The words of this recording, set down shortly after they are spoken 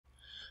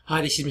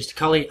Hi, this is Mr.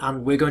 Colley,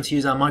 and we're going to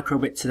use our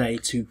microbit today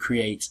to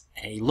create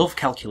a love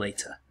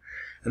calculator.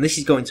 And this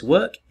is going to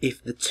work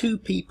if the two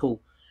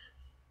people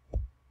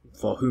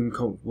for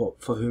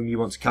whom you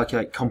want to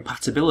calculate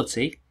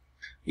compatibility,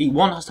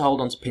 one has to hold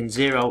on to pin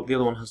 0, the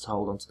other one has to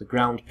hold on to the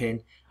ground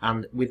pin,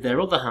 and with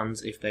their other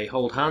hands, if they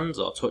hold hands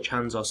or touch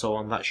hands or so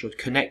on, that should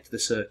connect the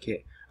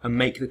circuit and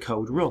make the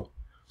code run.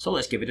 So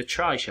let's give it a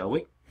try, shall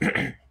we?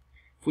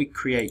 If we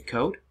create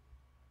code,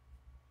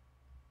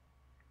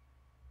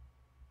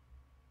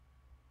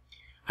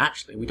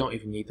 actually, we don't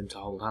even need them to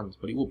hold hands,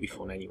 but it would be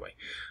fun anyway.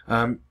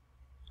 And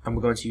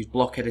we're going to use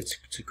Block Editor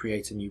to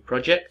create a new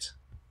project.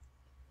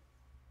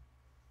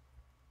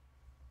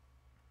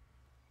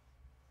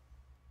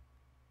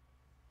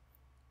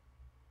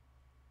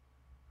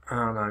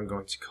 And I'm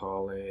going to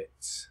call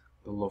it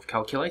the Love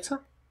Calculator.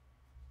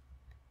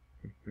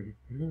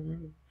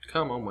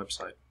 Come on,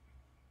 website.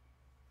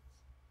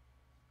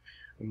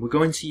 And we're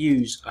going to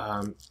use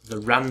the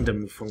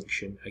random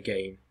function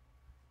again.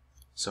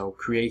 So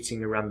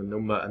creating a random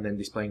number and then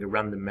displaying a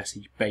random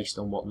message based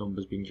on what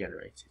number's been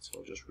generated. So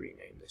I'll just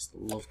rename this the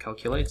Love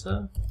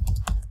Calculator.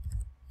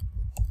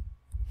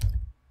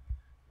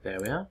 There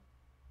we are.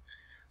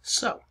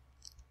 So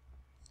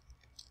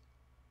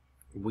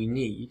we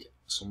need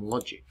some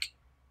logic.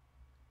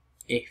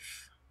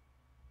 If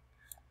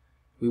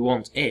we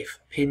want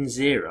pin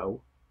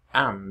 0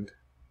 and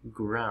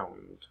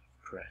ground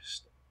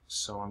pressed.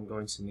 So I'm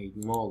going to need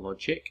more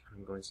logic.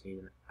 I'm going to need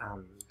an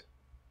AND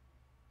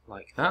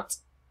like that.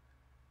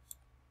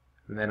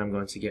 And then I'm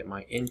going to get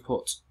my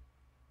input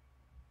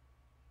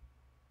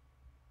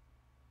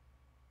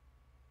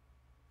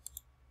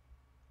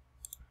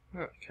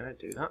can I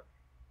do that?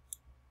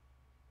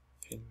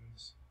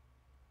 Pins.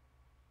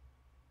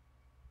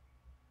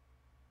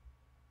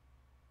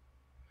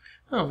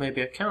 Oh,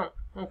 maybe I can't.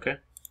 Okay.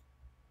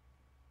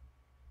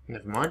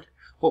 Never mind.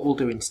 What we'll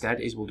do instead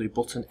is we'll do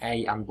button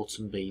A and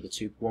button B.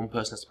 One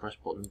person has to press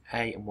button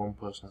A and one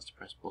person has to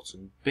press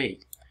button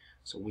B.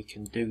 So we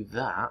can do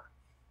that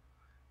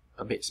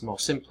a bit more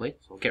simply.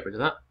 So I'll get rid of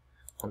that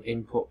on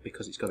input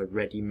because it's got a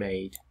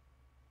ready-made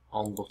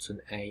on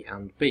button A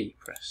and B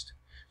pressed.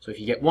 So if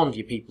you get one of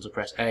your people to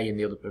press A and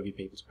the other of your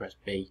people to press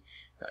B,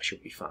 that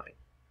should be fine.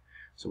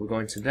 So we're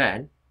going to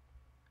then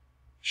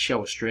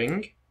show a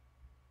string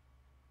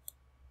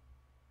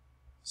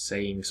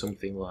saying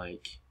something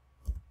like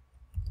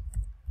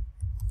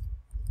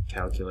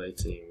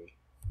calculating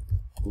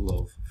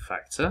love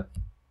factor.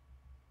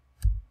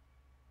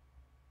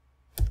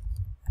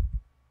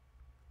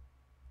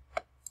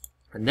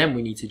 And then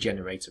we need to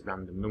generate a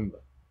random number.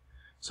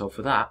 So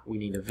for that, we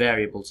need a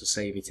variable to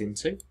save it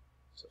into.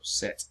 So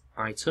set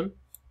item,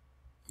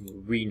 and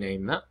we'll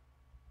rename that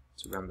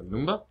to random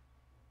number.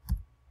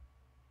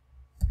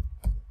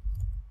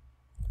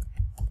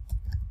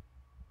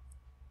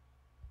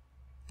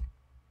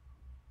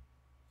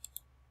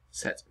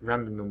 Set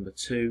random number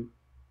to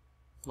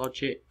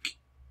logic.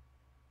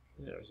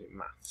 Or is it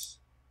maths?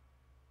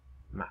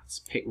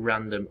 Maths. Pick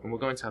random, and we're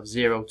going to have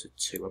 0 to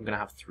 2. I'm going to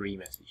have 3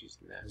 messages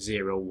in there: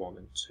 0, 1,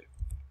 and 2.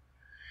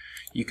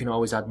 You can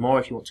always add more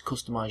if you want to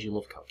customize your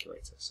love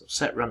calculator. So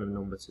set random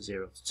number to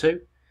 0 to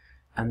 2,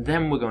 and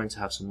then we're going to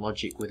have some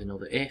logic with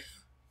another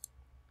if.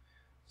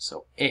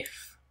 So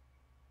if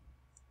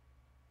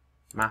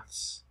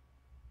maths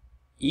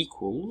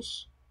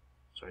equals,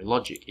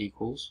 logic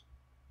equals,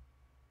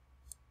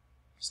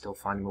 still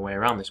finding my way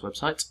around this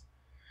website.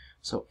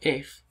 So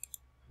if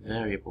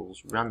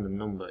variables random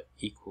number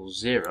equals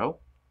 0,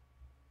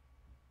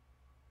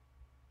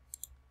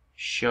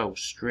 show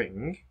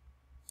string,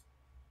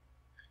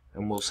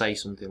 and we'll say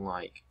something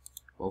like,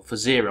 well, for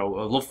 0,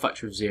 a love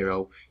factor of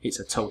 0, it's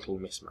a total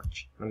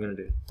mismatch. I'm going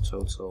to do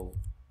total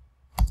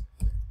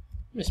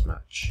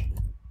mismatch.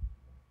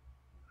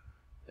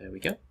 There we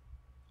go.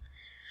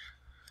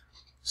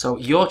 So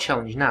your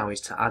challenge now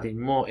is to add in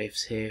more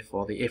ifs here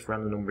for the if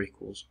random number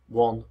equals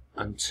 1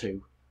 and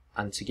 2,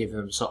 and to give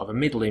them sort of a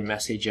middling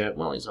message,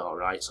 well, it's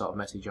alright sort of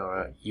message, or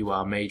a you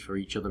are made for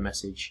each other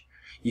message.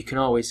 You can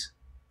always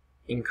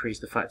increase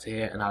the factor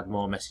here and add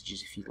more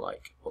messages if you'd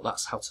like, but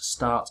that's how to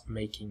start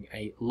making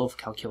a love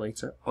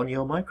calculator on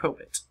your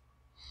microbit.